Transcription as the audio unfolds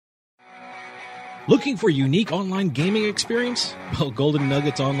Looking for a unique online gaming experience? Well, Golden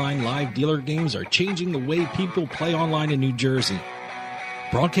Nugget's online live dealer games are changing the way people play online in New Jersey.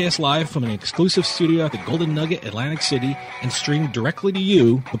 Broadcast live from an exclusive studio at the Golden Nugget, Atlantic City, and streamed directly to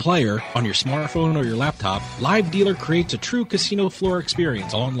you, the player, on your smartphone or your laptop, Live Dealer creates a true casino floor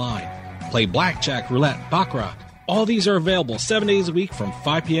experience online. Play blackjack, roulette, baccarat. All these are available 7 days a week from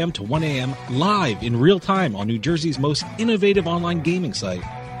 5 p.m. to 1 a.m. live in real time on New Jersey's most innovative online gaming site.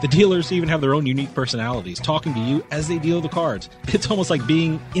 The dealers even have their own unique personalities, talking to you as they deal the cards. It's almost like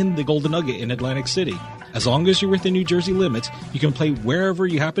being in the Golden Nugget in Atlantic City. As long as you're within New Jersey limits, you can play wherever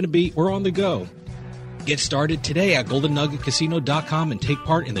you happen to be or on the go. Get started today at GoldenNuggetCasino.com and take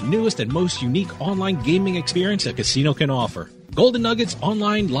part in the newest and most unique online gaming experience a casino can offer. Golden Nugget's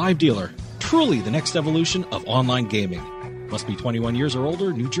online live dealer. Truly the next evolution of online gaming. Must be 21 years or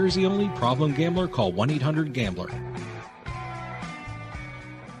older, New Jersey only, problem gambler, call 1-800-GAMBLER.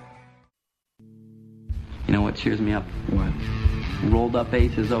 You know what cheers me up? What? Rolled up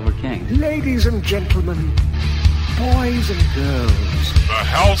aces over kings. Ladies and gentlemen, boys and girls. The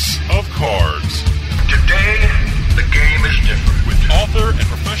House of Cards. Today, the game is different. With author and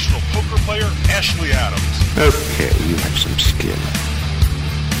professional poker player Ashley Adams. Okay, you have some skill.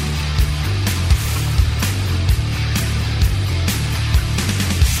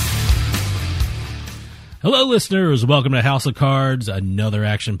 Hello, listeners. Welcome to House of Cards, another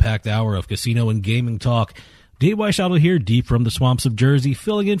action-packed hour of casino and gaming talk. Dave Weishottle here, deep from the swamps of Jersey,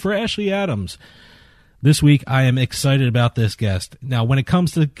 filling in for Ashley Adams. This week, I am excited about this guest. Now, when it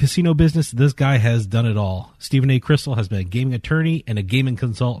comes to casino business, this guy has done it all. Stephen A. Crystal has been a gaming attorney and a gaming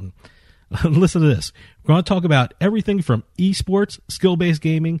consultant. Listen to this. We're going to talk about everything from esports, skill-based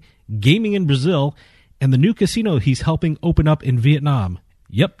gaming, gaming in Brazil, and the new casino he's helping open up in Vietnam.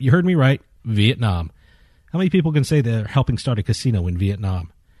 Yep, you heard me right, Vietnam. How many people can say they're helping start a casino in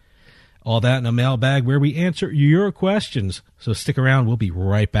Vietnam? All that in a mailbag where we answer your questions. So stick around. We'll be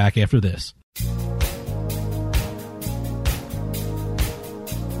right back after this.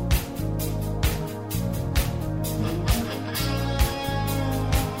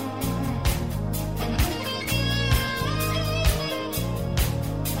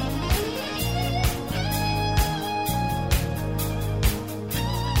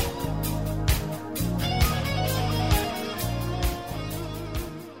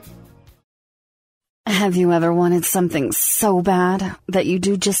 Have you ever wanted something so bad that you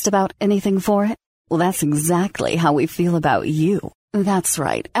do just about anything for it? Well, that's exactly how we feel about you. That's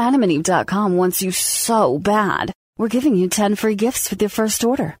right. AdamandEve.com wants you so bad. We're giving you 10 free gifts with your first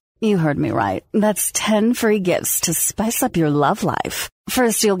order. You heard me right. That's 10 free gifts to spice up your love life.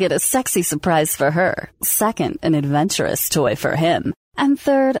 First, you'll get a sexy surprise for her. Second, an adventurous toy for him. And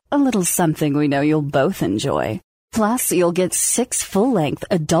third, a little something we know you'll both enjoy. Plus, you'll get 6 full-length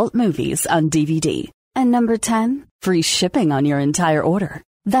adult movies on DVD. And number 10, free shipping on your entire order.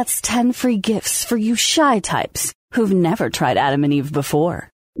 That's 10 free gifts for you shy types who've never tried Adam and Eve before.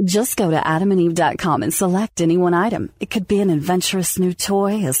 Just go to AdamandEve.com and select any one item. It could be an adventurous new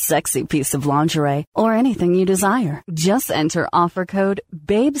toy, a sexy piece of lingerie, or anything you desire. Just enter offer code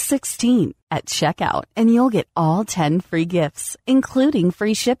BABE16 at checkout, and you'll get all 10 free gifts, including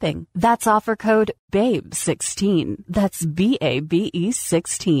free shipping. That's offer code BABE16. That's BABE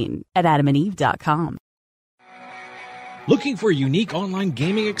 16 at AdamandEve.com. Looking for a unique online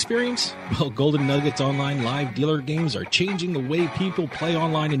gaming experience? Well, Golden Nugget's online live dealer games are changing the way people play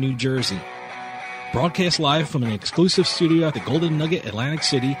online in New Jersey. Broadcast live from an exclusive studio at the Golden Nugget, Atlantic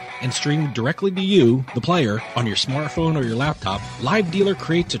City, and streamed directly to you, the player, on your smartphone or your laptop, Live Dealer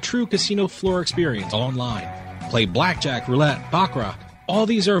creates a true casino floor experience online. Play blackjack, roulette, baccarat. All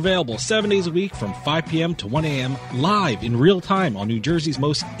these are available 7 days a week from 5 p.m. to 1 a.m. live in real time on New Jersey's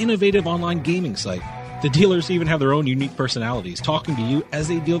most innovative online gaming site. The dealers even have their own unique personalities, talking to you as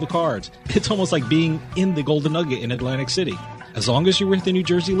they deal the cards. It's almost like being in the Golden Nugget in Atlantic City. As long as you're within New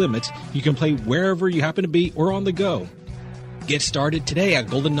Jersey limits, you can play wherever you happen to be or on the go. Get started today at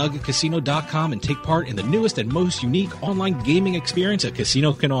GoldenNuggetCasino.com and take part in the newest and most unique online gaming experience a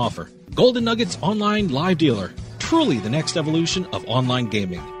casino can offer. Golden Nugget's online live dealer. Truly the next evolution of online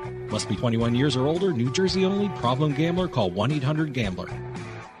gaming. Must be 21 years or older, New Jersey only, problem gambler, call 1-800-GAMBLER.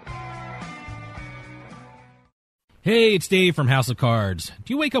 Hey, it's Dave from House of Cards.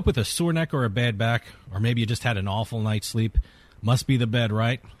 Do you wake up with a sore neck or a bad back? Or maybe you just had an awful night's sleep? Must be the bed,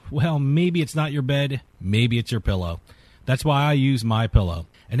 right? Well, maybe it's not your bed. Maybe it's your pillow. That's why I use MyPillow.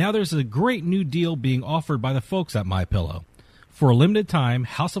 And now there's a great new deal being offered by the folks at MyPillow. For a limited time,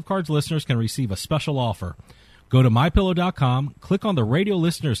 House of Cards listeners can receive a special offer. Go to MyPillow.com, click on the Radio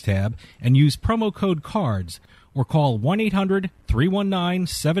Listeners tab, and use promo code CARDS. or call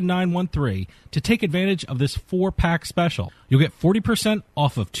 1-800-319-7913 to take advantage of this 4-pack special. You'll get 40%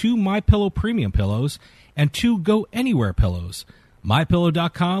 off of 2 MyPillow premium pillows and 2 Go Anywhere pillows.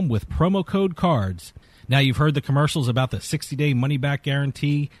 MyPillow.com with promo code CARDS. Now, you've heard the commercials about the 60-day money-back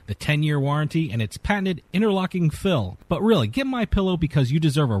guarantee, the 10-year warranty, and its patented interlocking fill. But really, get MyPillow because you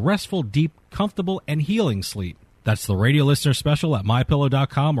deserve a restful, deep, comfortable, and healing sleep. That's the radio listener special at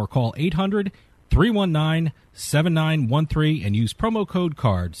MyPillow.com or call 800-319-7913 and use promo code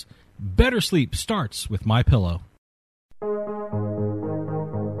CARDS. Better sleep starts with MyPillow.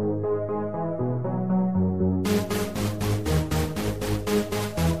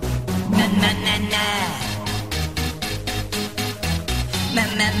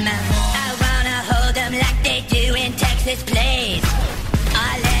 I wanna hold them like they do in Texas Plays.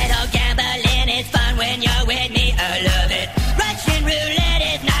 A little gambling is fun when you're with me, I love it. Russian roulette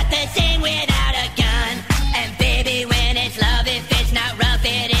is not the same without a gun. And baby, when it's love, if it's not rough,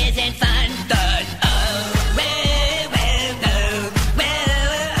 it isn't fun. But oh,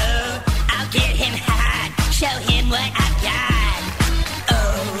 I'll get him hot, show him what I've got.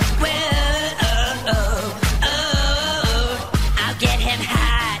 I'll get him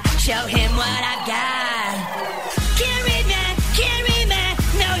hot, show him what I've got. Can't read man,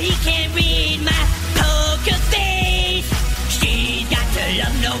 no he can't read my poker face. She's got to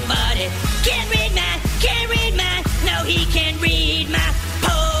love nobody. Can't read man, no he can't read my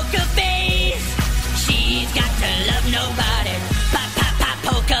poker face. She's got to love nobody. Pop, pop, pop,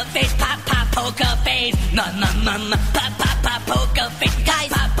 poker face, pop, pop, poker face. Mama, pop, pop, pop, poker face. Guys,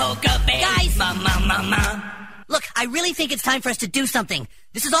 pop, poker face. Guys, mama. Look, I really think it's time for us to do something.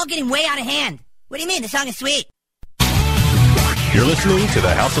 This is all getting way out of hand. What do you mean? The song is sweet. You're listening to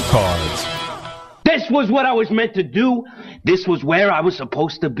the House of Cards. This was what I was meant to do. This was where I was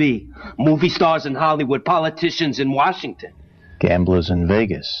supposed to be. Movie stars in Hollywood, politicians in Washington. Gamblers in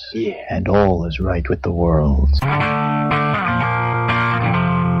Vegas. Yeah. And all is right with the world.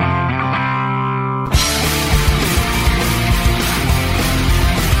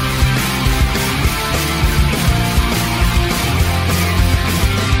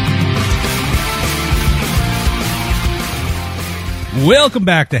 Welcome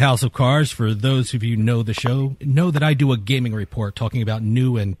back to House of Cards. For those of you who know the show, know that I do a gaming report talking about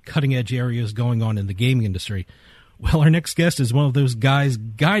new and cutting-edge areas going on in the gaming industry. Well, our next guest is one of those guys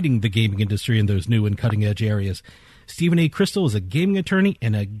guiding the gaming industry in those new and cutting-edge areas. Stephen A. Crystal is a gaming attorney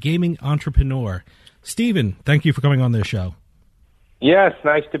and a gaming entrepreneur. Stephen, thank you for coming on this show. Yes,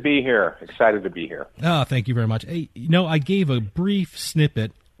 nice to be here. Excited to be here. Oh, thank you very much. Hey, I gave a brief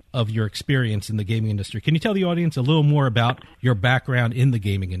snippet of your experience in the gaming industry. Can you tell the audience a little more about your background in the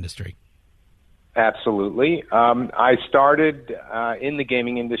gaming industry? Absolutely. I started in the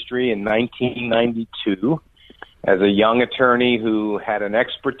gaming industry in 1992 as a young attorney who had an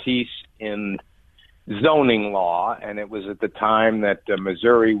expertise in zoning law, and it was at the time that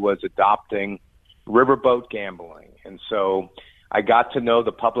Missouri was adopting riverboat gambling. And so I got to know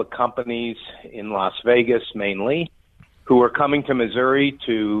the public companies in Las Vegas mainly, who were coming to Missouri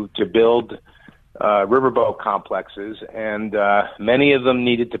to build riverboat complexes, and many of them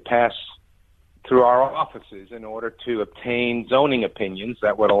needed to pass through our offices in order to obtain zoning opinions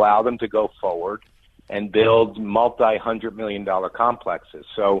that would allow them to go forward and build multi-hundred-million-dollar complexes.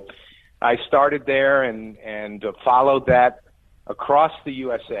 So I started there and followed that across the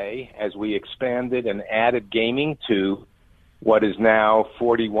USA as we expanded and added gaming to what is now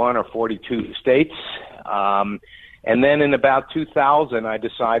 41 or 42 states. And then in about 2000, I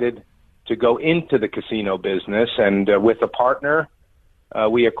decided to go into the casino business, and with a partner,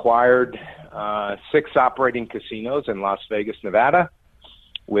 we acquired 6 operating casinos in Las Vegas, Nevada,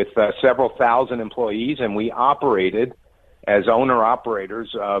 with several thousand employees, and we operated as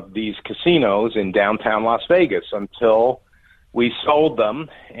owner-operators of these casinos in downtown Las Vegas until we sold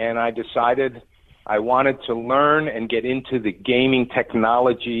them, and I decided I wanted to learn and get into the gaming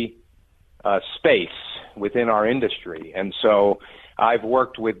technology space within our industry. And so I've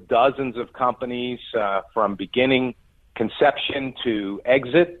worked with dozens of companies from beginning conception to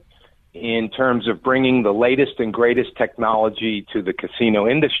exit in terms of bringing the latest and greatest technology to the casino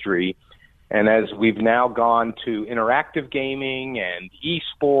industry. And as we've now gone to interactive gaming and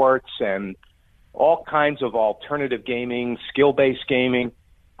esports and all kinds of alternative gaming, skill-based gaming,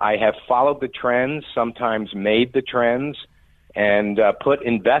 I have followed the trends, sometimes made the trends, and put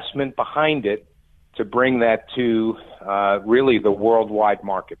investment behind it to bring that to really the worldwide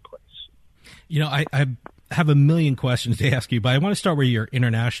marketplace. I have a million questions to ask you, but I want to start with your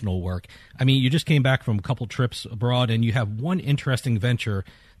international work. I mean, you just came back from a couple trips abroad, and you have one interesting venture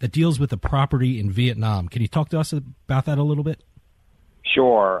that deals with a property in Vietnam. Can you talk to us about that a little bit?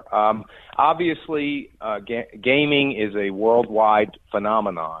 Sure. Obviously, gaming is a worldwide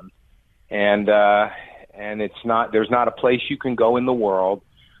phenomenon, and there's not a place you can go in the world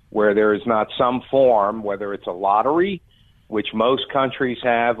where there is not some form, whether it's a lottery, which most countries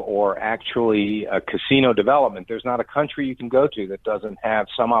have, or actually a casino development. There's not a country you can go to that doesn't have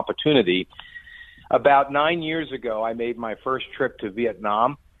some opportunity. About 9 years ago, I made my first trip to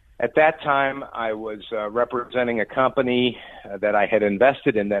Vietnam. At that time, I was representing a company that I had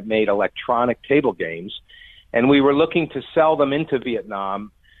invested in that made electronic table games, and we were looking to sell them into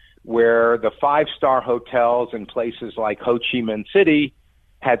Vietnam, where the five-star hotels in places like Ho Chi Minh City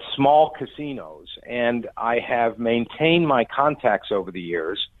had small casinos. And I have maintained my contacts over the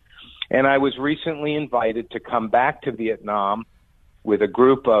years, and I was recently invited to come back to Vietnam with a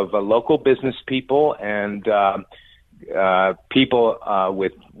group of local business people and people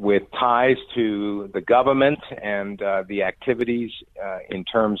with ties to the government and the activities in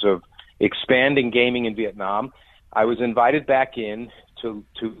terms of expanding gaming in Vietnam. I was invited back in to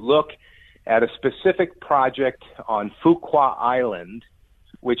look at a specific project on Phu Quoc Island,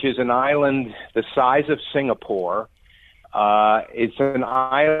 which is an island the size of Singapore. It's an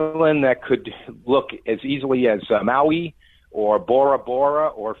island that could look as easily as Maui or Bora Bora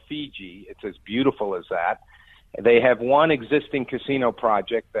or Fiji. It's as beautiful as that. They have one existing casino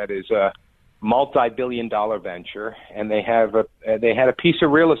project that is a multi-billion-dollar venture, and they had a piece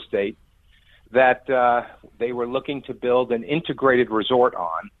of real estate that they were looking to build an integrated resort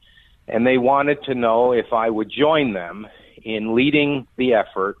on, and they wanted to know if I would join them in leading the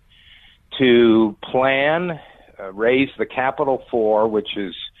effort to plan, raise the capital for, which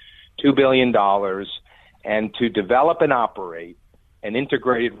is $2 billion, and to develop and operate an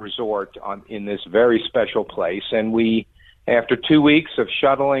integrated resort in this very special place. And we, after 2 weeks of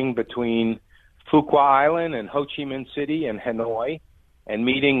shuttling between Phu Quoc Island and Ho Chi Minh City and Hanoi, and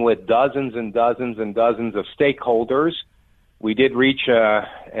meeting with dozens and dozens and dozens of stakeholders, we did reach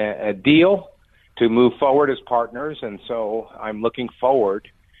a deal to move forward as partners, and so I'm looking forward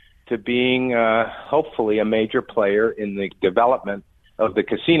to being hopefully a major player in the development of the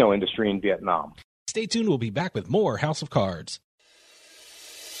casino industry in Vietnam. Stay tuned. We'll be back with more House of Cards.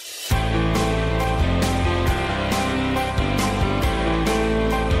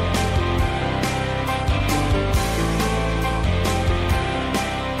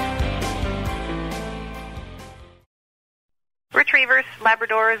 Retrievers,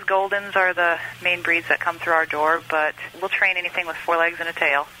 Labradors, Goldens are the main breeds that come through our door, but we'll train anything with 4 legs and a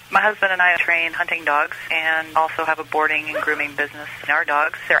tail. My husband and I train hunting dogs and also have a boarding and grooming business. Our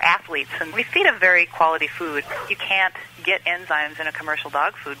dogs, they're athletes, and we feed a very quality food. You can't get enzymes in a commercial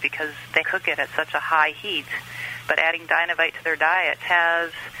dog food because they cook it at such a high heat, but adding Dynovite to their diet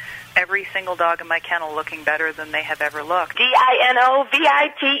has every single dog in my kennel looking better than they have ever looked.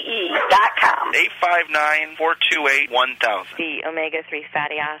 DINOVITE.com. 859-428-1000. The omega-3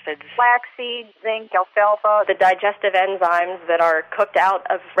 fatty acids. Flaxseed, zinc, alfalfa. The digestive enzymes that are cooked out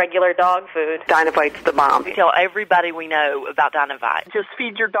of regular dog food. Dynovite's the bomb. We tell everybody we know about Dynovite. Just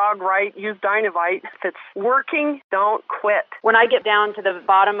feed your dog right. Use Dynovite. If it's working, don't quit. When I get down to the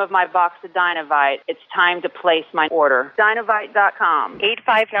bottom of my box of Dynovite, it's time to place my order. DINOVITE.com.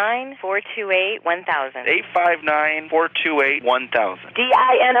 859-428-1000. 859-428-1000.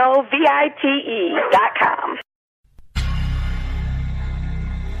 DINOVITE.com.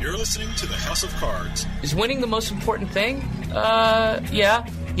 You're listening to the House of Cards. Is winning the most important thing? Yeah.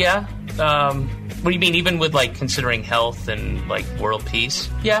 What do you mean, even with, like, considering health and, like, world peace?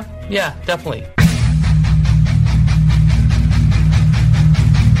 Yeah, definitely.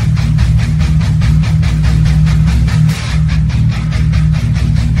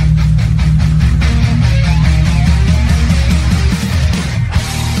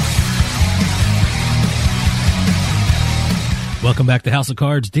 Welcome back to House of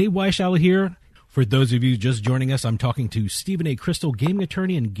Cards. Dave Weishaupt here. For those of you just joining us, I'm talking to Stephen A. Crystal, gaming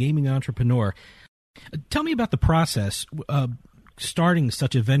attorney and gaming entrepreneur. Tell me about the process of starting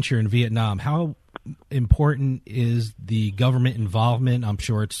such a venture in Vietnam. How important is the government involvement? I'm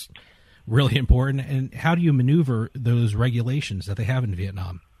sure it's really important. And how do you maneuver those regulations that they have in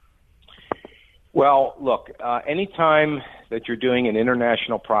Vietnam? Well, look, anytime that you're doing an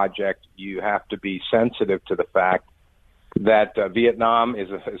international project, you have to be sensitive to the fact that Vietnam is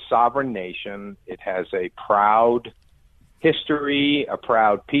a sovereign nation. It has a proud history, a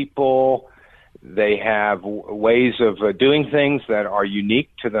proud people. They have ways of doing things that are unique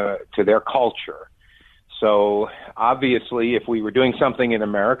to their culture. So obviously, if we were doing something in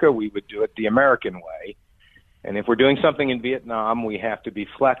America, we would do it the American way. And if we're doing something in Vietnam, we have to be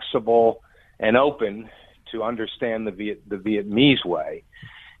flexible and open to understand the Vietnamese way.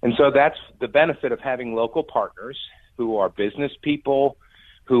 And so that's the benefit of having local partners who are business people,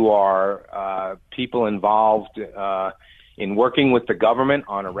 who are people involved in working with the government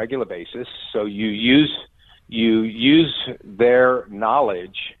on a regular basis. So you use their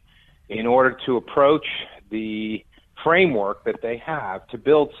knowledge in order to approach the framework that they have to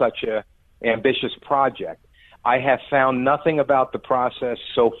build such a ambitious project. I have found nothing about the process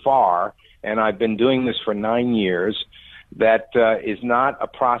so far, and I've been doing this for 9 years, that is not a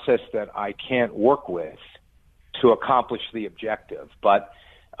process that I can't work with to accomplish the objective. But,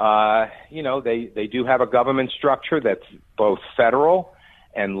 they do have a government structure that's both federal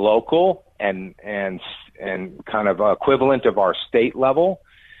and local and kind of equivalent of our state level.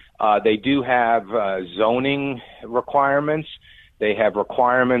 They do have zoning requirements. They have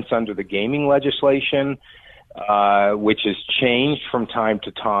requirements under the gaming legislation, which has changed from time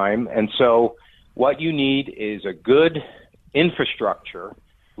to time. And so what you need is a good infrastructure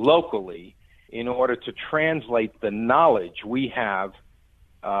locally in order to translate the knowledge we have,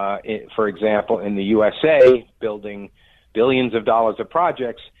 for example, in the USA, building billions of dollars of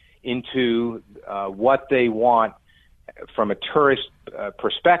projects into what they want from a tourist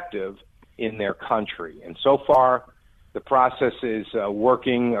perspective in their country. And so far, the process is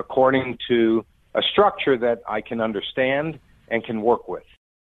working according to a structure that I can understand and can work with.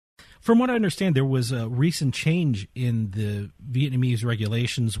 From what I understand, there was a recent change in the Vietnamese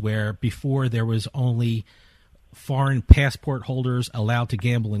regulations where before there was only foreign passport holders allowed to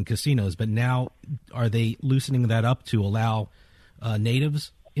gamble in casinos, but now are they loosening that up to allow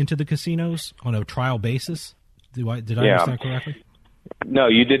natives into the casinos on a trial basis? Did I understand correctly? No,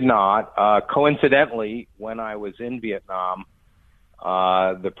 you did not. Coincidentally, when I was in Vietnam,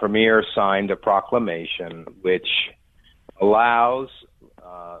 the premier signed a proclamation which allows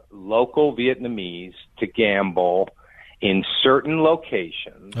local Vietnamese to gamble in certain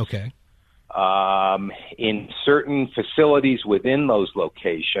locations. Okay. In certain facilities within those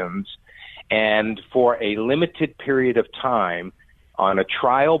locations, and for a limited period of time on a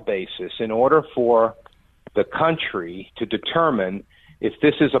trial basis in order for the country to determine if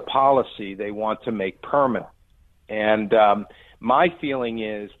this is a policy they want to make permanent. And my feeling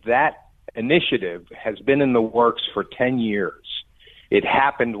is that initiative has been in the works for 10 years. It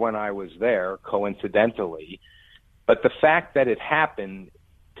happened when I was there, coincidentally. But the fact that it happened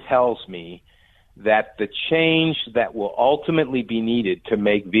tells me that the change that will ultimately be needed to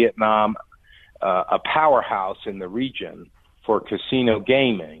make Vietnam a powerhouse in the region for casino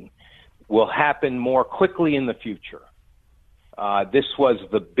gaming will happen more quickly in the future. This was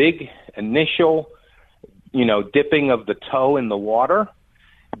the big initial, dipping of the toe in the water.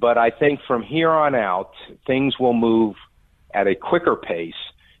 But I think from here on out, things will move at a quicker pace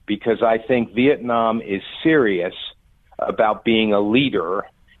because I think Vietnam is serious about being a leader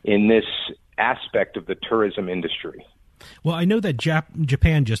in this aspect of the tourism industry. Well, I know that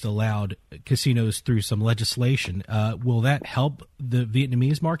Japan just allowed casinos through some legislation. Will that help the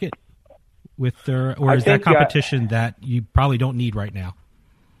Vietnamese market with or is that competition that you probably don't need right now?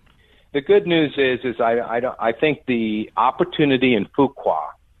 The good news is I think the opportunity in Phu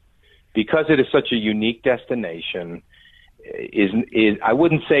Quoc, because it is such a unique destination, is I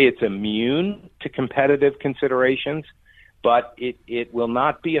wouldn't say it's immune to competitive considerations, but it will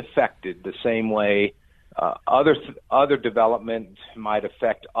not be affected the same way other development might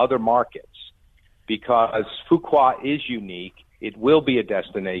affect other markets. Because Phu Quoc is unique, it will be a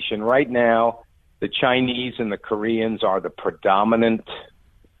destination. Right now, the Chinese and the Koreans are the predominant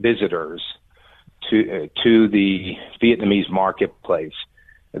visitors to the Vietnamese marketplace.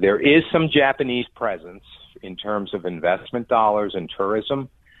 There is some Japanese presence in terms of investment dollars and tourism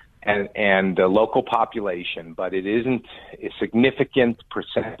and the local population, but it isn't a significant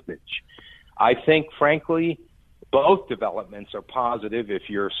percentage. I think, frankly, both developments are positive if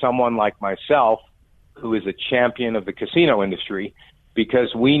you're someone like myself who is a champion of the casino industry,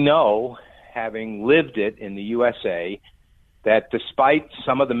 because we know, having lived it in the USA, that despite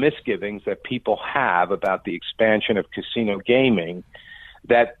some of the misgivings that people have about the expansion of casino gaming,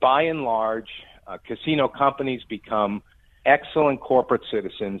 that by and large, casino companies become excellent corporate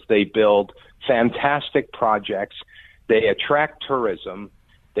citizens. They build fantastic projects. They attract tourism.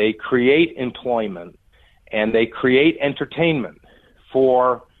 They create employment, and they create entertainment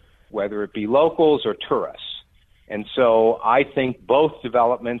for whether it be locals or tourists. And so I think both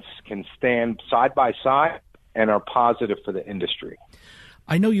developments can stand side by side and are positive for the industry.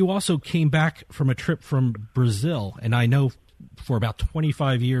 I know you also came back from a trip from Brazil, and I know for about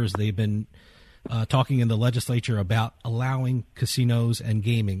 25 years they've been talking in the legislature about allowing casinos and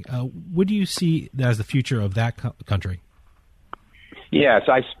gaming. What do you see as the future of that country? Yes,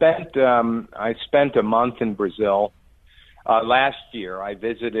 I spent a month in Brazil last year. I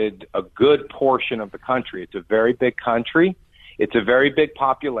visited a good portion of the country. It's a very big country. It's a very big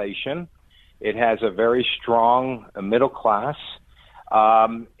population. It has a very strong middle class.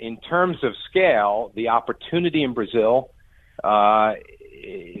 In terms of scale, the opportunity in Brazil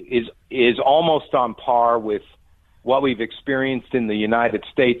is almost on par with what we've experienced in the United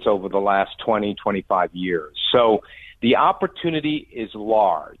States over the last 20, 25 years. So the opportunity is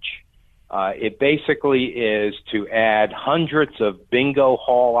large. It basically is to add hundreds of bingo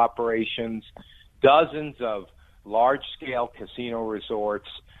hall operations, dozens of large-scale casino resorts,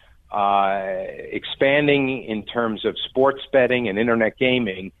 expanding in terms of sports betting and internet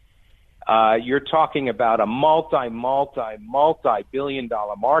gaming. You're talking about a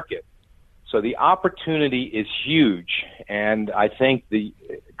multi-billion-dollar market. So the opportunity is huge, and I think the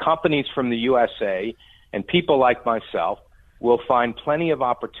companies from the USA and people like myself will find plenty of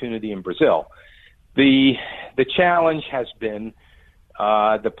opportunity in Brazil. The challenge has been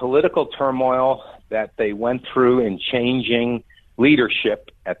the political turmoil that they went through in changing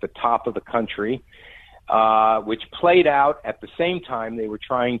leadership at the top of the country, which played out at the same time they were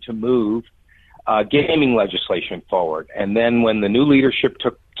trying to move gaming legislation forward. And then when the new leadership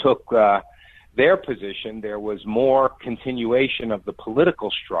took their position, there was more continuation of the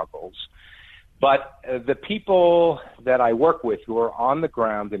political struggles. But the people that I work with who are on the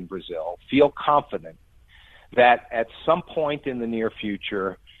ground in Brazil feel confident that at some point in the near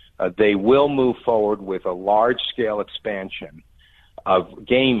future, they will move forward with a large-scale expansion of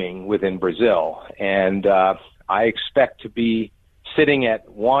gaming within Brazil. And I expect to be sitting at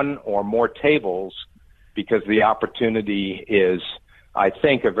one or more tables because the opportunity is, I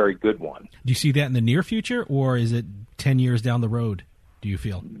think, a very good one. Do you see that in the near future, or is it 10 years down the road, do you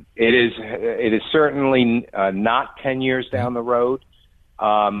feel? It is certainly not 10 years down the road.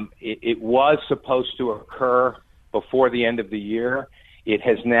 It was supposed to occur before the end of the year. It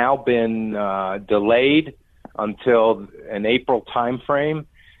has now been delayed until an April timeframe.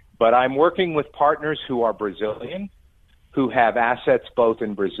 But I'm working with partners who are Brazilian, who have assets both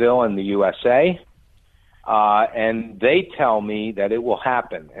in Brazil and the USA, and they tell me that it will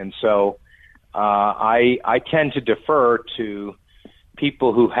happen. And so I tend to defer to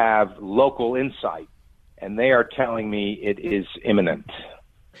people who have local insight, and they are telling me it is imminent.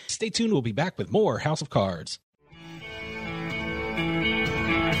 Stay tuned. We'll be back with more House of Cards.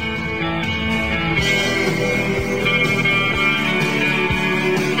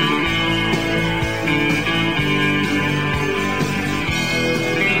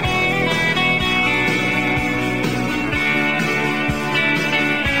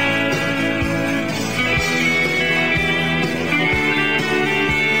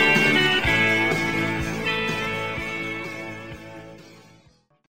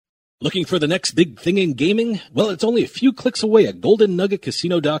 Looking for the next big thing in gaming? Well, it's only a few clicks away at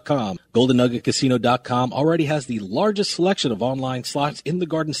GoldenNuggetCasino.com. GoldenNuggetCasino.com already has the largest selection of online slots in the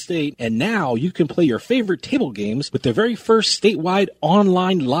Garden State, and now you can play your favorite table games with the very first statewide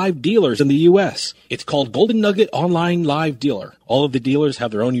online live dealers in the U.S. It's called Golden Nugget Online Live Dealer. All of the dealers have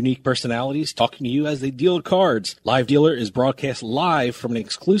their own unique personalities, talking to you as they deal cards. Live Dealer is broadcast live from an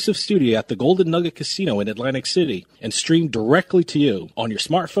exclusive studio at the Golden Nugget Casino in Atlantic City and streamed directly to you on your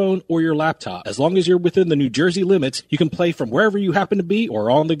smartphone or your laptop. As long as you're within the New Jersey limits, you can play from wherever you happen to be or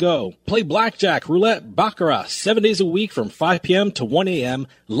on the go. Play blackjack, roulette, baccarat 7 days a week from 5 p.m. to 1 a.m.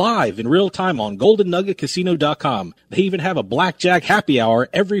 live in real time on GoldenNuggetCasino.com. They even have a blackjack happy hour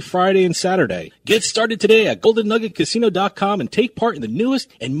every Friday and Saturday. Get started today at GoldenNuggetCasino.com and take part in the newest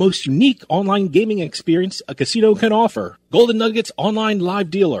and most unique online gaming experience a casino can offer. Golden Nuggets Online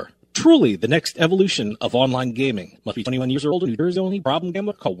Live Dealer. Truly the next evolution of online gaming. Must be 21 years or older. New Jersey only. Problem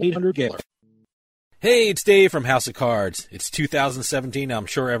gambler. Call 1-800-GAMBLER. Hey, it's Dave from House of Cards. It's 2017. I'm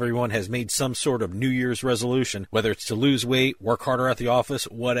sure everyone has made some sort of New Year's resolution, whether it's to lose weight, work harder at the office,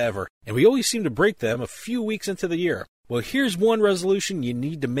 whatever. And we always seem to break them a few weeks into the year. Well, here's one resolution you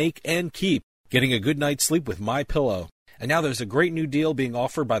need to make and keep. Getting a good night's sleep with MyPillow. And now there's a great new deal being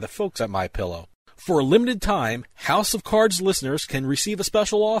offered by the folks at MyPillow. For a limited time, House of Cards listeners can receive a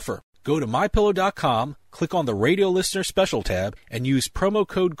special offer. Go to MyPillow.com, click on the Radio Listener Special tab, and use promo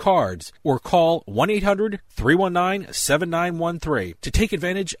code CARDS or call 1-800-319-7913 to take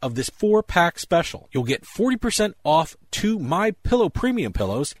advantage of this 4-pack special. You'll get 40% off 2 MyPillow Premium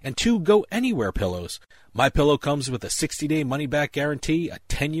Pillows and 2 Go Anywhere pillows. MyPillow comes with a 60-day money-back guarantee, a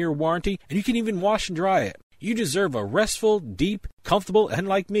 10-year warranty, and you can even wash and dry it. You deserve a restful, deep, comfortable, and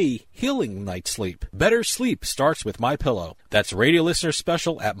like me, healing night's sleep. Better sleep starts with MyPillow. That's Radio Listener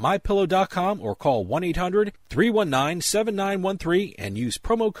Special at MyPillow.com or call 1-800-319-7913 and use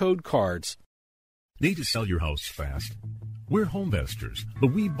promo code CARDS. Need to sell your house fast? We're Homevestors,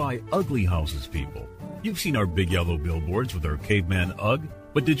 but we buy ugly houses, people. You've seen our big yellow billboards with our caveman UGG,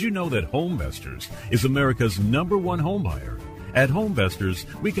 but did you know that Homevestors is America's #1 home buyer? At Homevestors,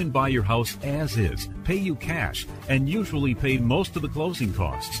 we can buy your house as is, pay you cash, and usually pay most of the closing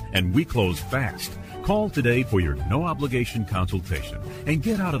costs, and we close fast. Call today for your no-obligation consultation and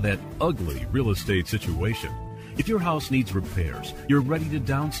get out of that ugly real estate situation. If your house needs repairs, you're ready to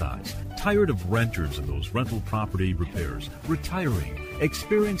downsize, tired of renters and those rental property repairs, retiring,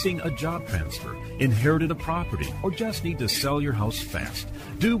 experiencing a job transfer, inherited a property, or just need to sell your house fast,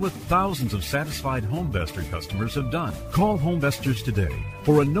 do what thousands of satisfied Homevestor customers have done. Call Homevestors today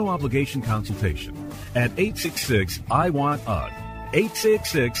for a no-obligation consultation at 866-I-WANT-UGG.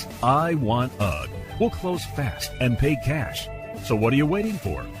 866-I-WANT-UGG. We'll close fast and pay cash. So what are you waiting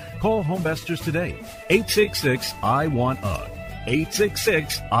for? Call Homevestors today. 866-I-WANT-UGG.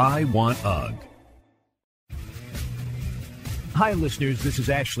 866-I-WANT-UGG. Hi, listeners. This is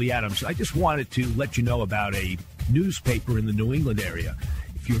Ashley Adams. I just wanted to let you know about a newspaper in the New England area.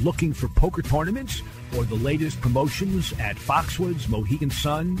 If you're looking for poker tournaments or the latest promotions at Foxwoods, Mohegan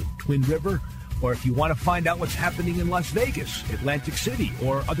Sun, Twin River, or if you want to find out what's happening in Las Vegas, Atlantic City,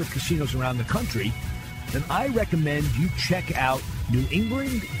 or other casinos around the country, then I recommend you check out New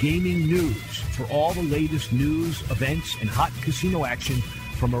England Gaming News for all the latest news, events, and hot casino action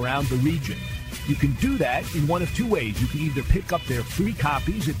from around the region. You can do that in one of two ways. You can either pick up their free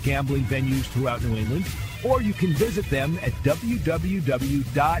copies at gambling venues throughout New England, or you can visit them at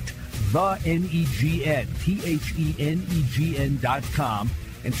www.thenegn.com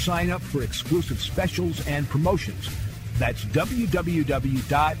and sign up for exclusive specials and promotions. That's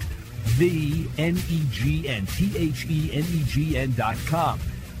www.thenegn.com.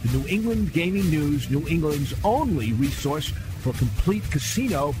 The New England Gaming News, New England's only resource for complete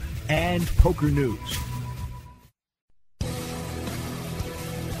casino and poker news.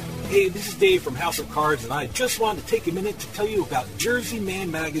 Hey, this is Dave from House of Cards, and I just wanted to take a minute to tell you about Jersey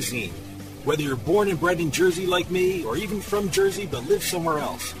Man Magazine. Whether you're born and bred in Jersey like me, or even from Jersey but live somewhere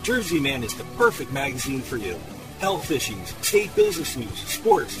else, Jersey Man is the perfect magazine for you. Health issues, state business news,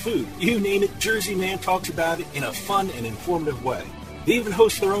 sports, food, you name it, Jersey Man talks about it in a fun and informative way. They even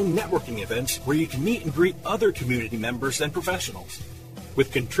host their own networking events where you can meet and greet other community members and professionals.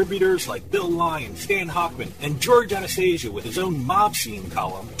 With contributors like Bill Lyon, Stan Hockman, and George Anastasia with his own mob scene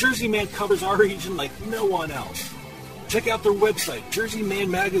column, Jersey Man covers our region like no one else. Check out their website,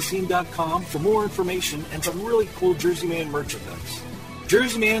 JerseyManMagazine.com, for more information and some really cool Jersey Man merchandise.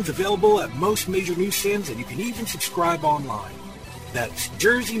 Jersey Man's available at most major newsstands, and you can even subscribe online. That's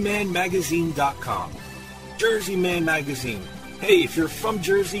JerseyManMagazine.com. Jersey Man Magazine. Hey, if you're from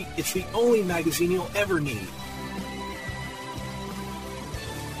Jersey, it's the only magazine you'll ever need.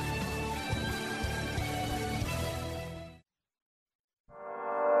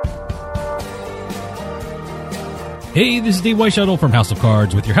 Hey, this is Dave Weishuttle from House of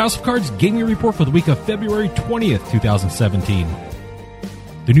Cards with your House of Cards gaming report for the week of February 20th, 2017.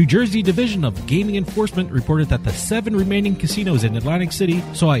 The New Jersey Division of Gaming Enforcement reported that the 7 remaining casinos in Atlantic City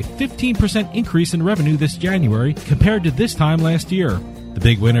saw a 15% increase in revenue this January compared to this time last year. The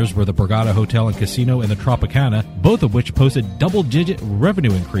big winners were the Borgata Hotel and Casino and the Tropicana, both of which posted double-digit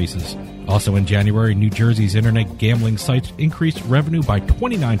revenue increases. Also in January, New Jersey's internet gambling sites increased revenue by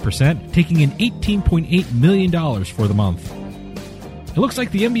 29%, taking in $18.8 million for the month. It looks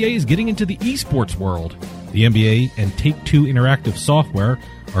like the NBA is getting into the esports world. The NBA and Take-Two Interactive Software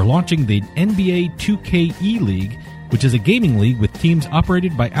are launching the NBA 2K League, which is a gaming league with teams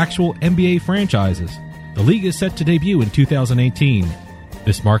operated by actual NBA franchises. The league is set to debut in 2018.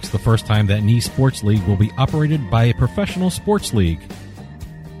 This marks the first time that an esports league will be operated by a professional sports league.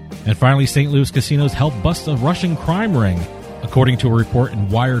 And finally, St. Louis casinos helped bust a Russian crime ring. According to a report in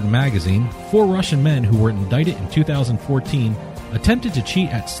Wired magazine, 4 Russian men who were indicted in 2014 attempted to cheat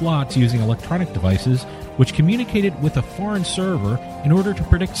at slots using electronic devices which communicated with a foreign server in order to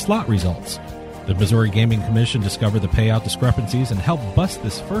predict slot results. The Missouri Gaming Commission discovered the payout discrepancies and helped bust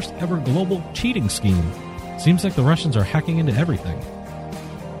this first ever global cheating scheme. Seems like the Russians are hacking into everything.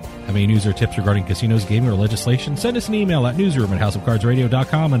 Have any news or tips regarding casinos, gaming, or legislation? Send us an email at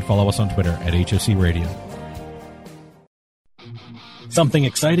newsroom@houseofcardsradio.com and follow us on Twitter at HOC Radio. Something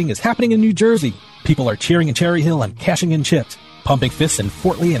exciting is happening in New Jersey. People are cheering in Cherry Hill and cashing in chips, pumping fists in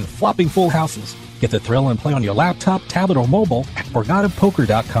Fort Lee and flopping full houses. Get the thrill and play on your laptop, tablet, or mobile at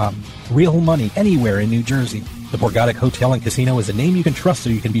BorgataPoker.com. Real money anywhere in New Jersey. The Borgata Hotel and Casino is a name you can trust, so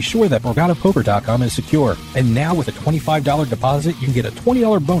you can be sure that BorgataPoker.com is secure. And now with a $25 deposit, you can get a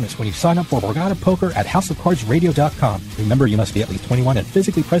 $20 bonus when you sign up for Borgata Poker at HouseOfCardsRadio.com. Remember, you must be at least 21 and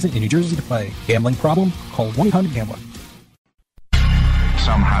physically present in New Jersey to play. Gambling problem? Call 1-800-GAMBLER.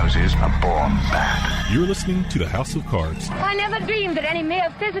 Some houses are born bad. You're listening to the House of Cards. I never dreamed that any mere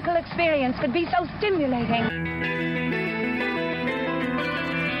physical experience could be so stimulating.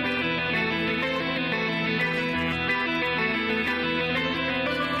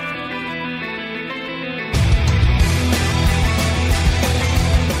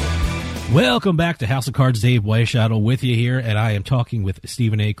 Welcome back to House of Cards. Dave Weishottle with you here, and I am talking with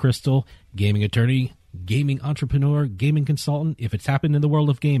Stephen A. Crystal, gaming attorney, gaming entrepreneur, gaming consultant. If it's happened in the world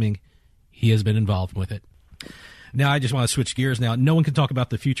of gaming, he has been involved with it. Now, I just want to switch gears now. No one can talk about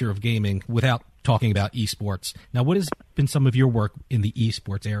the future of gaming without talking about esports. Now, what has been some of your work in the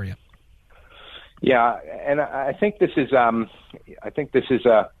esports area? Yeah, and I think this is a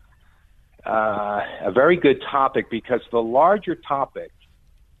very good topic, because the larger topic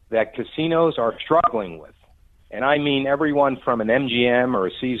that casinos are struggling with, and I mean everyone from an MGM or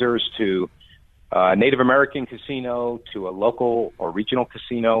a Caesars to a Native American casino to a local or regional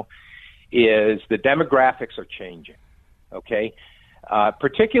casino, is the demographics are changing, okay?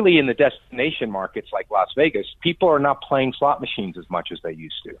 Particularly in the destination markets like Las Vegas, people are not playing slot machines as much as they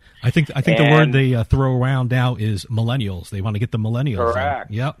used to. I think the word they throw around now is millennials. They want to get the millennials.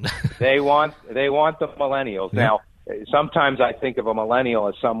 Correct. Yep. They want the millennials. Yep. Now, sometimes I think of a millennial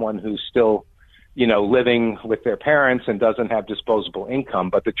as someone who's still, living with their parents and doesn't have disposable income.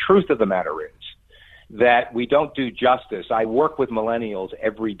 But the truth of the matter is that we don't do justice. I work with millennials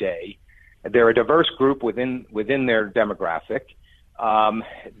every day. They're a diverse group within their demographic.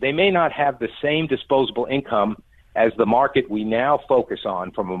 They may not have the same disposable income as the market we now focus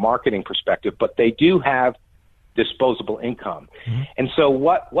on from a marketing perspective, but they do have disposable income. Mm-hmm. And so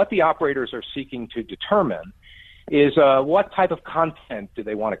what the operators are seeking to determine is what type of content do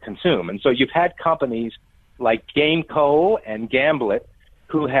they want to consume. And so you've had companies like GameCo and Gamblit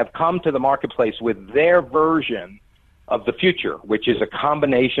who have come to the marketplace with their version of the future, which is a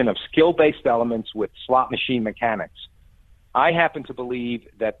combination of skill-based elements with slot machine mechanics. I happen to believe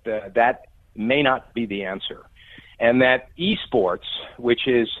that that may not be the answer, and that esports, which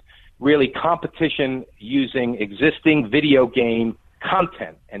is really competition using existing video game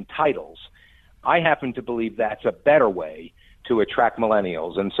content and titles, I happen to believe that's a better way to attract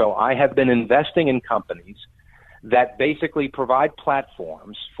millennials. And so I have been investing in companies that basically provide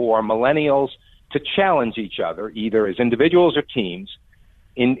platforms for millennials to challenge each other, either as individuals or teams,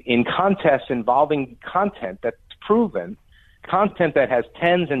 in contests involving content that's proven, content that has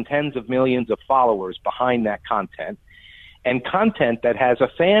tens and tens of millions of followers behind that content, and content that has a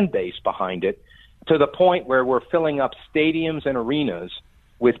fan base behind it, to the point where we're filling up stadiums and arenas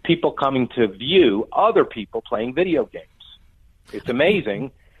with people coming to view other people playing video games. It's amazing,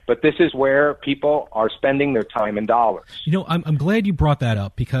 but this is where people are spending their time and dollars. I'm glad you brought that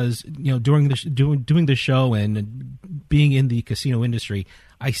up, because during doing the show and being in the casino industry,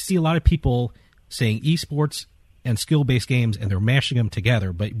 I see a lot of people saying esports and skill-based games, and they're mashing them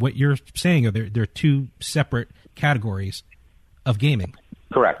together. But what you're saying are they're two separate categories of gaming.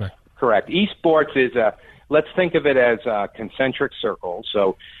 Correct. Esports is let's think of it as a concentric circle.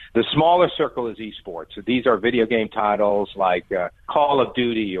 So the smaller circle is esports. So these are video game titles like Call of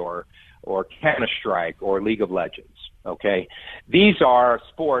Duty or Counter-Strike or League of Legends. Okay, these are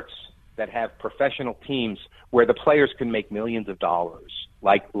sports that have professional teams where the players can make millions of dollars,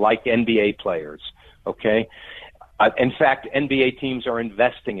 like NBA players. Okay, in fact, NBA teams are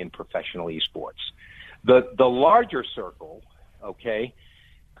investing in professional esports. The larger circle, okay,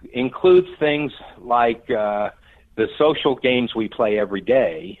 includes things like the social games we play every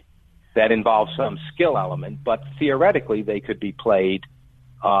day that involve some skill element, but theoretically they could be played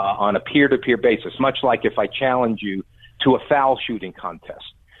on a peer-to-peer basis, much like if I challenge you to a foul shooting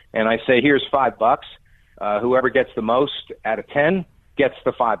contest. And I say, here's $5. Whoever gets the most out of 10 gets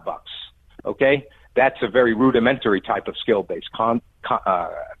the $5. Okay? That's a very rudimentary type of skill-based contest.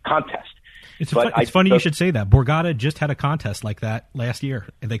 It's funny you should say that. Borgata just had a contest like that last year,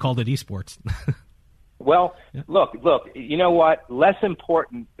 and they called it esports. Well, yeah. Look, you know what? Less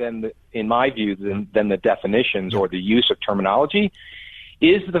important in my view, than the definitions or the use of terminology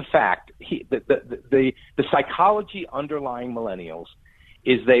is the fact, the psychology underlying millennials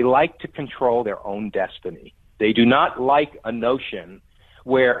is they like to control their own destiny. They do not like a notion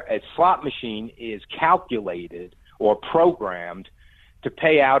where a slot machine is calculated or programmed to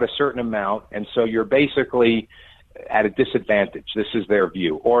pay out a certain amount, and so you're basically at a disadvantage. This is their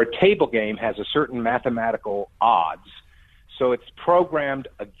view. Or a table game has a certain mathematical odds, so it's programmed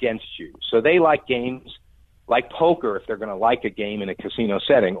against you. So they like games like poker, if they're going to like a game in a casino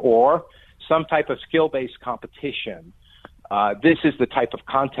setting, or some type of skill-based competition. This is the type of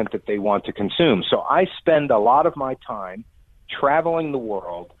content that they want to consume. So I spend a lot of my time traveling the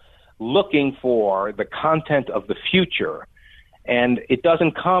world looking for the content of the future. And it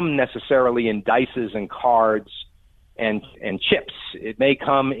doesn't come necessarily in dices and cards and chips. It may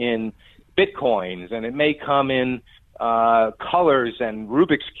come in bitcoins, and it may come in colors and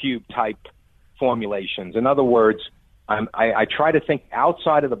Rubik's Cube type formulations. In other words, I try to think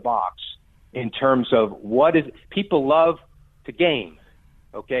outside of the box in terms of what is people love to game,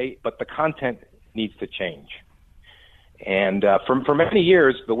 okay, but the content needs to change. And for many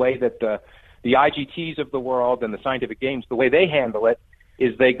years, the way that the IGTs of the world and the Scientific Games, the way they handle it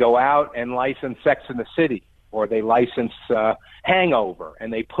is they go out and license Sex and the City, or they license Hangover,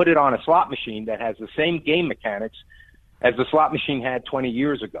 and they put it on a slot machine that has the same game mechanics as the slot machine had 20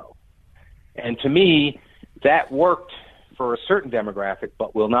 years ago. And to me, that worked for a certain demographic,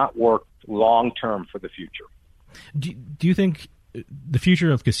 but will not work long-term for the future. Do you think the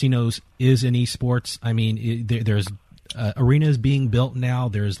future of casinos is in esports? I mean, there's arenas being built now.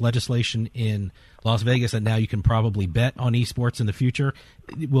 There's legislation in Las Vegas that now you can probably bet on esports in the future.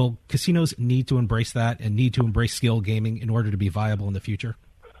 Will casinos need to embrace that and need to embrace skill gaming in order to be viable in the future?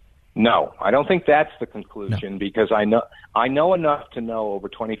 No, I don't think that's the conclusion, because I know enough to know over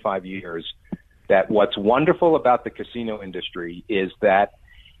 25 years that what's wonderful about the casino industry is that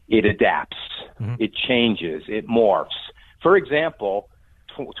it adapts, it changes, it morphs. For example,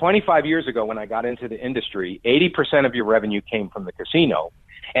 25 years ago when I got into the industry, 80% of your revenue came from the casino,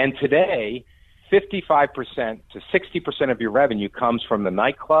 and today 55% to 60% of your revenue comes from the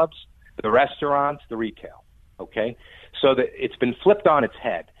nightclubs, the restaurants, the retail. Okay, so that it's been flipped on its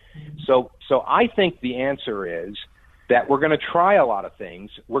head. So I think the answer is that we're going to try a lot of things.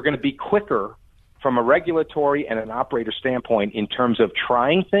 We're going to be quicker from a regulatory and an operator standpoint in terms of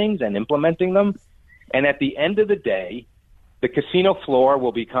trying things and implementing them. And at the end of the day, the casino floor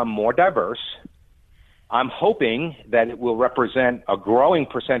will become more diverse. I'm hoping that it will represent a growing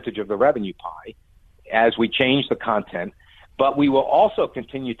percentage of the revenue pie as we change the content, but we will also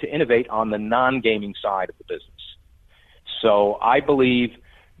continue to innovate on the non-gaming side of the business. So I believe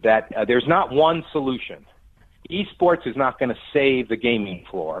that there's not one solution. Esports is not going to save the gaming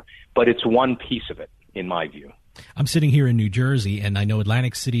floor, but it's one piece of it, in my view. I'm sitting here in New Jersey, and I know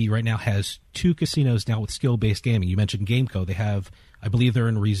Atlantic City right now has 2 casinos now with skill-based gaming. You mentioned Gameco. They have, I believe they're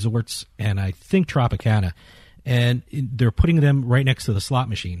in Resorts and I think Tropicana, and they're putting them right next to the slot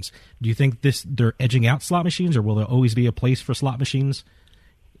machines. Do you think they're edging out slot machines, or will there always be a place for slot machines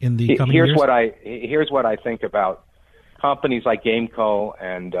in the coming years? Here's what I think about companies like Gameco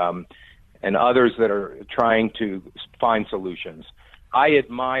and others that are trying to find solutions. I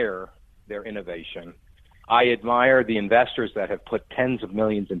admire their innovation. I admire the investors that have put tens of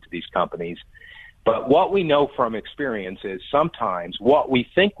millions into these companies. But what we know from experience is sometimes what we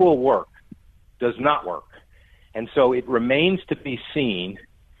think will work does not work. And so it remains to be seen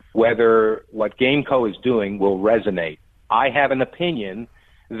whether what Gameco is doing will resonate. I have an opinion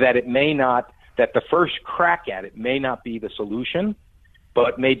that it may not, that the first crack at it may not be the solution,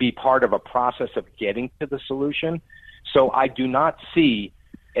 but may be part of a process of getting to the solution. So I do not see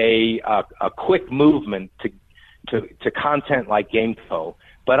a quick movement to content like Gameco,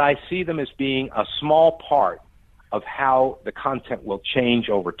 but I see them as being a small part of how the content will change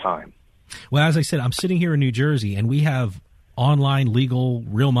over time. Well, as I said, I'm sitting here in New Jersey, and we have online, legal,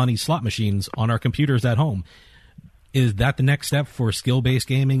 real money slot machines on our computers at home. Is that the next step for skill-based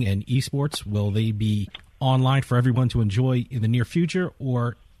gaming and esports? Will they be online for everyone to enjoy in the near future,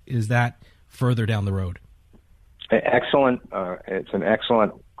 or is that further down the road? Excellent. It's an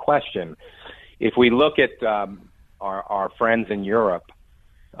excellent question. If we look at our friends in Europe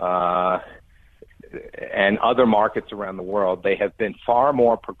and other markets around the world, they have been far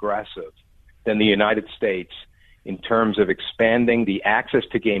more progressive than the United States in terms of expanding the access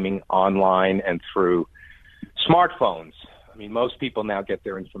to gaming online and through smartphones. I mean, most people now get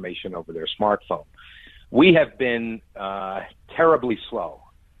their information over their smartphone. We have been terribly slow.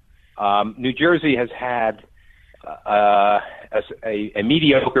 New Jersey has had a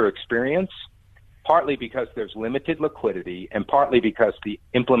mediocre experience, partly because there's limited liquidity and partly because the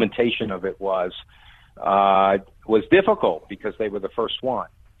implementation of it was difficult because they were the first one.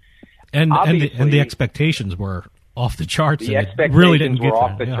 And the expectations were off the charts. The expectations really didn't were get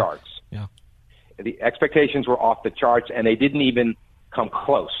off the there. charts. Yeah. The expectations were off the charts, and they didn't even come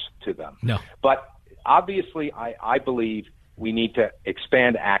close to them. No. But obviously, I believe we need to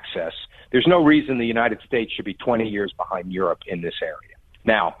expand access. There's no reason the United States should be 20 years behind Europe in this area.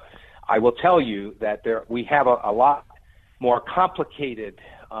 Now, I will tell you that we have a lot more complicated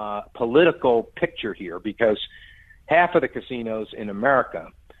political picture here because half of the casinos in America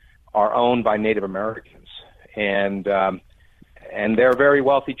are owned by Native Americans, and they're very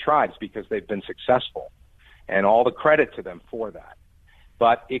wealthy tribes because they've been successful, and all the credit to them for that.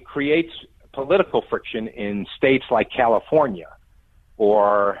 But it creates political friction in states like California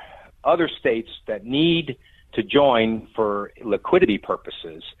or other states that need to join for liquidity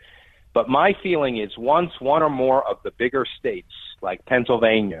purposes. But my feeling is once one or more of the bigger states, like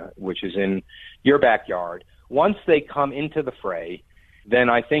Pennsylvania, which is in your backyard, once they come into the fray, then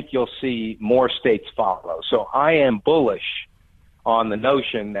I think you'll see more states follow. So I am bullish on the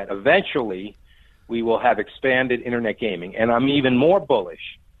notion that eventually we will have expanded internet gaming. And I'm even more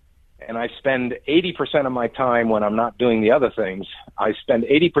bullish, and I spend 80% of my time when I'm not doing the other things, I spend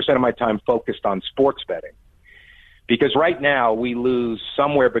 80% of my time focused on sports betting. Because right now we lose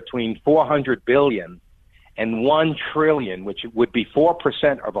somewhere between $400 billion and $1 trillion, which would be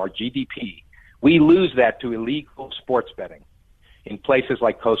 4% of our GDP. We lose that to illegal sports betting in places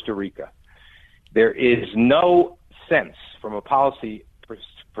like Costa Rica. There is no sense from a policy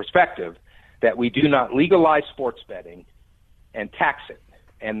perspective that we do not legalize sports betting and tax it.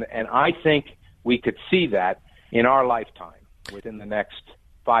 And I think we could see that in our lifetime within the next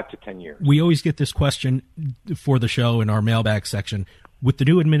 5 to 10 years. We always get this question for the show in our mailbag section. With the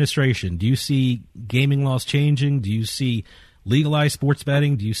new administration, do you see gaming laws changing? Do you see legalized sports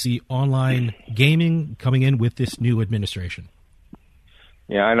betting? Do you see online gaming coming in with this new administration?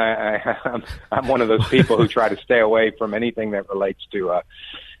 Yeah, and I'm one of those people who try to stay away from anything that relates to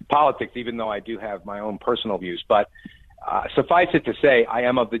politics, even though I do have my own personal views. But suffice it to say, I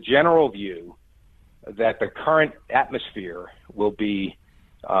am of the general view that the current atmosphere will be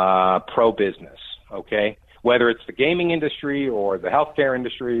pro-business, okay? Whether it's the gaming industry or the healthcare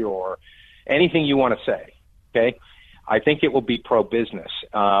industry or anything you want to say, okay? I think it will be pro-business.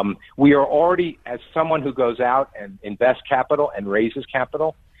 We are already, as someone who goes out and invests capital and raises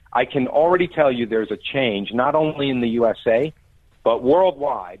capital, I can already tell you there's a change, not only in the USA, but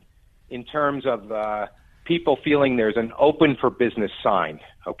worldwide, in terms of people feeling there's an open for business sign,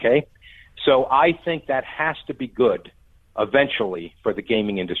 okay? So I think that has to be good eventually for the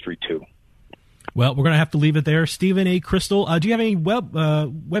gaming industry too. Well, we're going to have to leave it there. Stephen A. Crystal, do you have any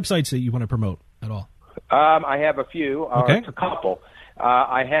websites that you want to promote at all? I have a few, Okay. a couple.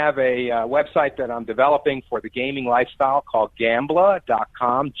 I have a website that I'm developing for the gaming lifestyle called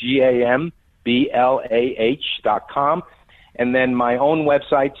Gamblah.com, GAMBLAH.com. And then my own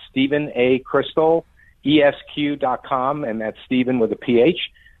website, Stephen A. Crystal, ESQ.com, and that's Stephen with a PH.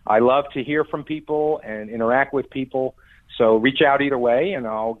 I love to hear from people and interact with people. So reach out either way, and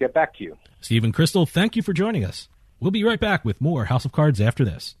I'll get back to you. Stephen Crystal, thank you for joining us. We'll be right back with more House of Cards after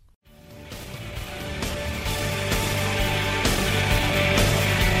this.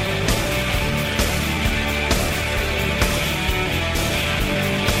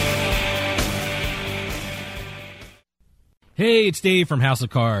 Hey, it's Dave from House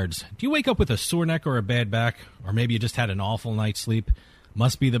of Cards. Do you wake up with a sore neck or a bad back? Or maybe you just had an awful night's sleep?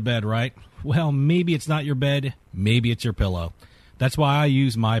 Must be the bed, right? Well, maybe it's not your bed. Maybe it's your pillow. That's why I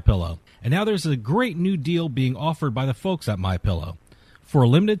use MyPillow. And now there's a great new deal being offered by the folks at MyPillow. For a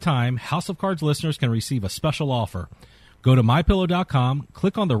limited time, House of Cards listeners can receive a special offer. Go to MyPillow.com,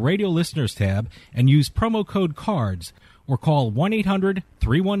 click on the Radio Listeners tab, and use promo code CARDS, or call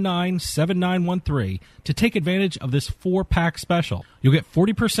 1-800-319-7913 to take advantage of this 4-pack special. You'll get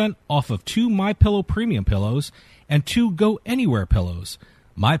 40% off of 2 MyPillow premium pillows and 2 Go Anywhere pillows.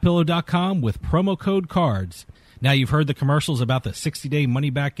 MyPillow.com with promo code CARDS. Now, you've heard the commercials about the 60-day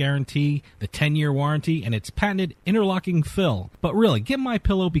money-back guarantee, the 10-year warranty, and its patented interlocking fill. But really, get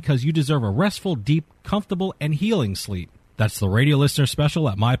MyPillow because you deserve a restful, deep, comfortable, and healing sleep. That's the Radio Listener Special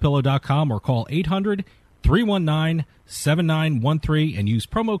at MyPillow.com, or call 800-319-7913 and use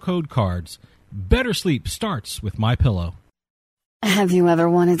promo code CARDS. Better sleep starts with MyPillow. Have you ever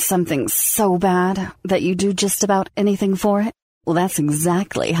wanted something so bad that you do just about anything for it? Well, that's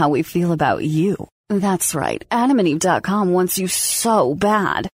exactly how we feel about you. That's right. AdamandEve.com wants you so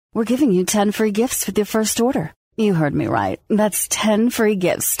bad. We're giving you 10 free gifts with your first order. You heard me right. That's 10 free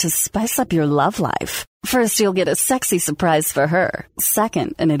gifts to spice up your love life. First, you'll get a sexy surprise for her.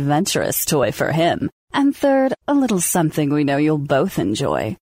 Second, an adventurous toy for him. And third, a little something we know you'll both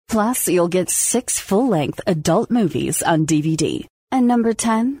enjoy. Plus, you'll get 6 full-length adult movies on DVD. And number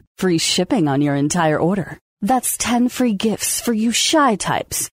 10, free shipping on your entire order. That's 10 free gifts for you shy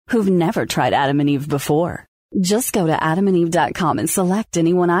types who've never tried Adam and Eve before. Just go to adamandeve.com and select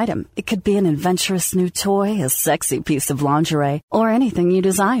any one item. It could be an adventurous new toy, a sexy piece of lingerie, or anything you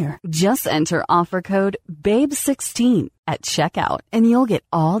desire. Just enter offer code BABE16 at checkout and you'll get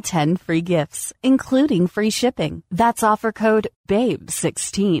all 10 free gifts, including free shipping. That's offer code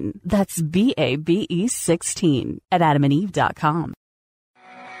BABE16. That's BABE 16 at adamandeve.com.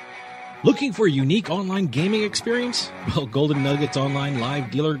 Looking for a unique online gaming experience? Well, Golden Nugget's online live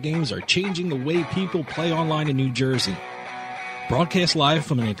dealer games are changing the way people play online in New Jersey. Broadcast live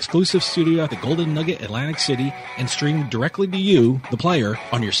from an exclusive studio at the Golden Nugget Atlantic City and streamed directly to you, the player,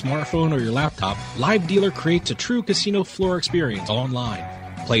 on your smartphone or your laptop, Live Dealer creates a true casino floor experience online.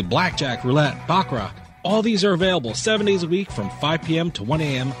 Play blackjack, roulette, baccarat. All these are available 7 days a week from 5 p.m. to 1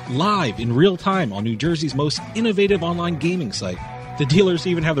 a.m. live in real time on New Jersey's most innovative online gaming site. The dealers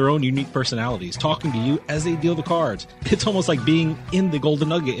even have their own unique personalities, talking to you as they deal the cards. It's almost like being in the Golden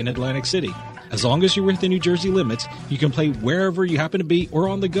Nugget in Atlantic City. As long as you're within New Jersey limits, you can play wherever you happen to be or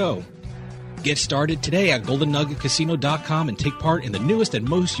on the go. Get started today at GoldenNuggetCasino.com and take part in the newest and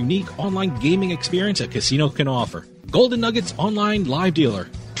most unique online gaming experience a casino can offer. Golden Nugget's online live dealer.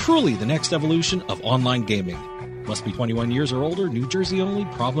 Truly the next evolution of online gaming. Must be 21 years or older, New Jersey only,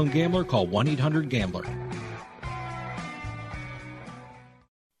 problem gambler, call 1-800-GAMBLER.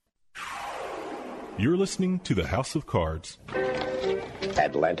 You're listening to the House of Cards.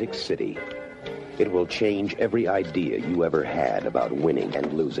 Atlantic City. It will change every idea you ever had about winning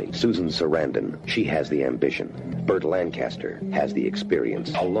and losing. Susan Sarandon, she has the ambition. Burt Lancaster has the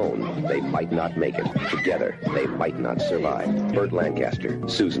experience. Alone, they might not make it. Together, they might not survive. Burt Lancaster,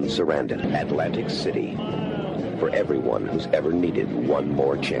 Susan Sarandon, Atlantic City. For everyone who's ever needed one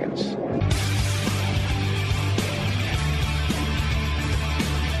more chance.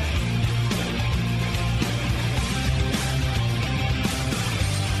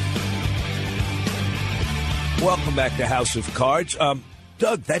 Welcome back to House of Cards.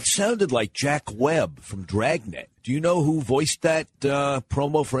 Doug, that sounded like Jack Webb from Dragnet. Do you know who voiced that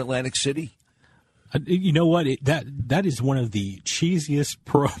promo for Atlantic City? You know what? That is one of the cheesiest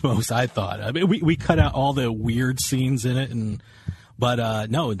promos, I thought. I mean, we cut out all the weird scenes in it, but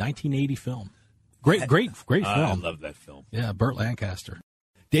 1980 film. Great film. I love that film. Yeah, Burt Lancaster.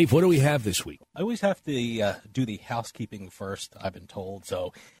 Dave, what do we have this week? I always have to do the housekeeping first, I've been told.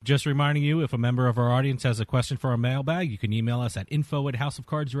 So just reminding you, if a member of our audience has a question for our mailbag, you can email us at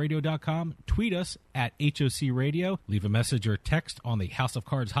info@houseofcardsradio.com, tweet us at HOC Radio, leave a message or text on the House of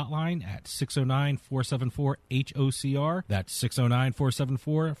Cards hotline at 609-474-HOCR. That's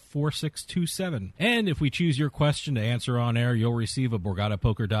 609-474-4627. And if we choose your question to answer on air, you'll receive a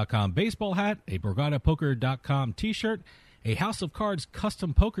BorgataPoker.com baseball hat, a BorgataPoker.com t-shirt, a House of Cards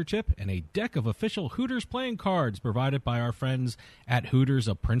custom poker chip, and a deck of official Hooters playing cards provided by our friends at Hooters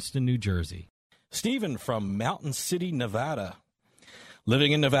of Princeton, New Jersey. Stephen from Mountain City, Nevada.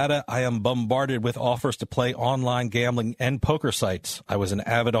 Living in Nevada, I am bombarded with offers to play online gambling and poker sites. I was an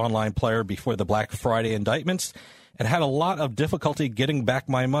avid online player before the Black Friday indictments and had a lot of difficulty getting back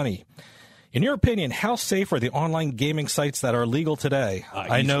my money. In your opinion, how safe are the online gaming sites that are legal today?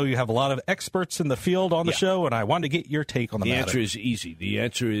 I know you have a lot of experts in the field on the show, and I wanted to get your take on the matter. The answer is easy. The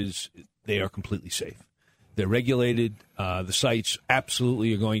answer is they are completely safe. They're regulated. The sites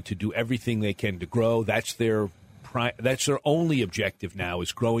absolutely are going to do everything they can to grow. That's their only objective now,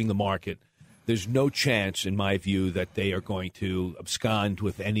 is growing the market. There's no chance, in my view, that they are going to abscond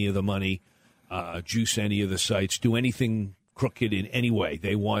with any of the money, juice any of the sites, do anything crooked in any way.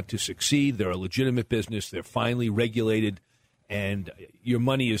 They want to succeed. They're a legitimate business. They're finely regulated, and your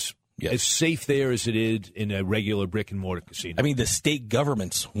money is as safe there as it is in a regular brick-and-mortar casino. I mean, the state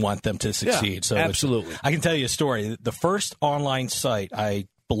governments want them to succeed. Yeah, so absolutely. I can tell you a story. The first online site I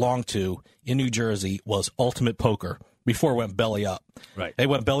belonged to in New Jersey was Ultimate Poker before it went belly up. Right. They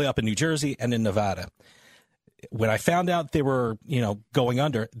went belly up in New Jersey and in Nevada. When I found out they were, going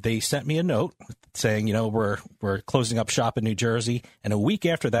under, they sent me a note saying, we're closing up shop in New Jersey. And a week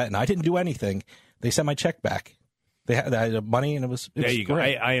after that, and I didn't do anything, they sent my check back. They had money, and it was there. You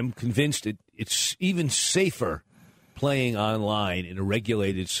great. go. I am convinced it's even safer playing online in a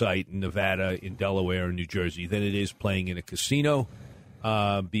regulated site in Nevada, in Delaware, and New Jersey than it is playing in a casino,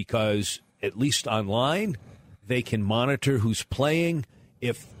 because at least online they can monitor who's playing.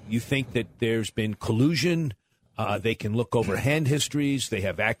 If you think that there's been collusion They can look over hand histories. They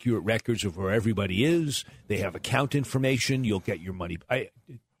have accurate records of where everybody is. They have account information. You'll get your money.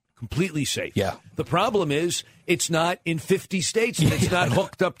 Completely safe. Yeah. The problem is it's not in 50 states and it's not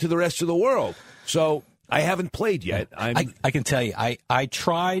hooked up to the rest of the world. So I haven't played yet. I can tell you, I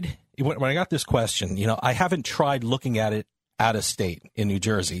tried when I got this question. I haven't tried looking at it out of state in New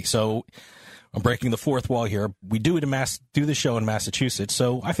Jersey. So I'm breaking the fourth wall here. We do the show in Massachusetts.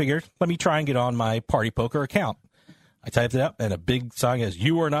 So I figured, let me try and get on my Party Poker account. I typed it up, and a big sign is,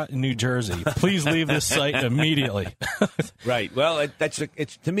 "You are not in New Jersey. Please leave this site immediately." Right. Well,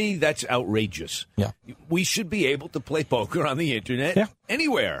 to me, that's outrageous. Yeah. We should be able to play poker on the Internet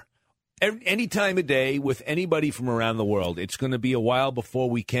anywhere, any time of day, with anybody from around the world. It's going to be a while before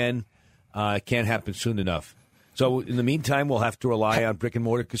we can. It can't happen soon enough. So in the meantime, we'll have to rely on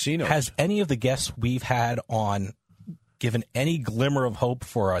brick-and-mortar casinos. Has any of the guests we've had on given any glimmer of hope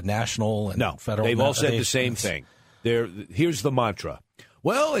for a national and federal? They've all said the same thing. Here's the mantra.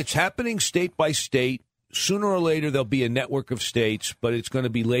 Well, it's happening state by state. Sooner or later, there'll be a network of states, but it's going to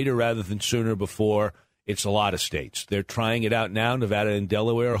be later rather than sooner before it's a lot of states. They're trying it out now. Nevada and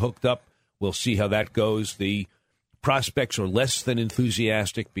Delaware are hooked up. We'll see how that goes. The prospects are less than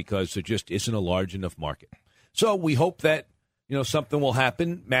enthusiastic because there just isn't a large enough market. So we hope that something will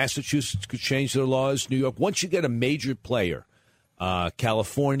happen. Massachusetts could change their laws. New York. Once you get a major player,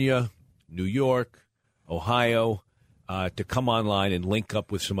 California, New York, Ohio, to come online and link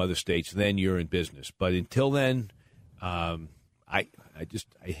up with some other states, then you're in business. But until then, I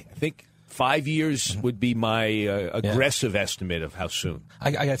think 5 years would be my aggressive estimate of how soon.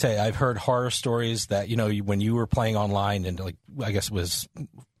 I got to tell you, I've heard horror stories that, when you were playing online and I guess it was,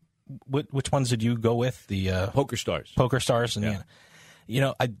 which ones did you go with? The Poker Stars. Poker Stars. And,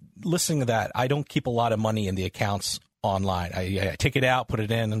 listening to that, I don't keep a lot of money in the accounts online. I take it out, put it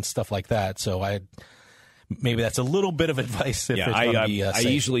in and stuff like that. So maybe that's a little bit of advice. I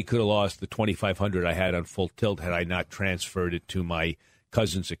easily could have lost the $2,500 I had on Full Tilt had I not transferred it to my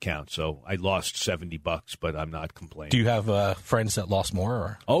cousin's account. So I lost $70, but I'm not complaining. Do you have friends that lost more?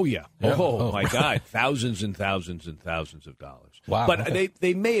 Or? Oh yeah. Oh my God, thousands and thousands and thousands of dollars. Wow. But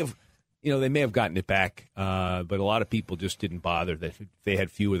they may have, they may have gotten it back. But a lot of people just didn't bother. They had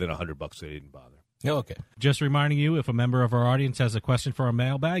fewer than $100. They didn't bother. Oh, okay. Just reminding you, if a member of our audience has a question for our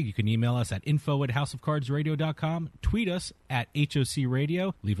mailbag, you can email us at info@houseofcardsradio.com, tweet us at HOC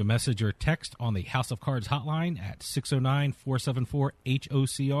Radio, leave a message or text on the House of Cards hotline at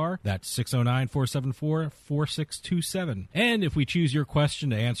 609-474-HOCR. That's 609-474-4627. And if we choose your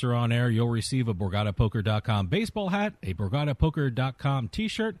question to answer on air, you'll receive a BorgataPoker.com baseball hat, a BorgataPoker.com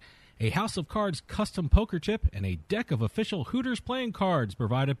t-shirt, a House of Cards custom poker chip, and a deck of official Hooters playing cards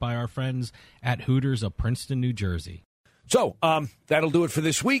provided by our friends at Hooters of Princeton, New Jersey. So that'll do it for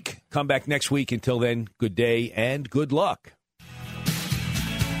this week. Come back next week. Until then, good day and good luck.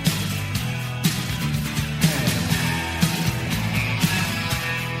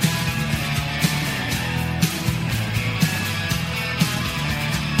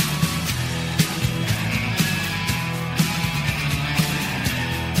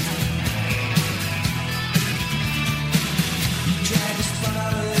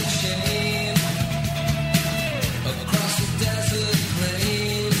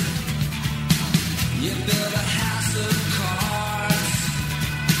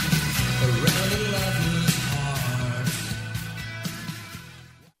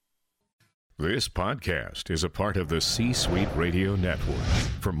 This podcast is a part of the C-Suite Radio Network.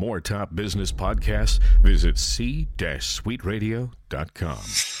 For more top business podcasts, visit c-suiteradio.com.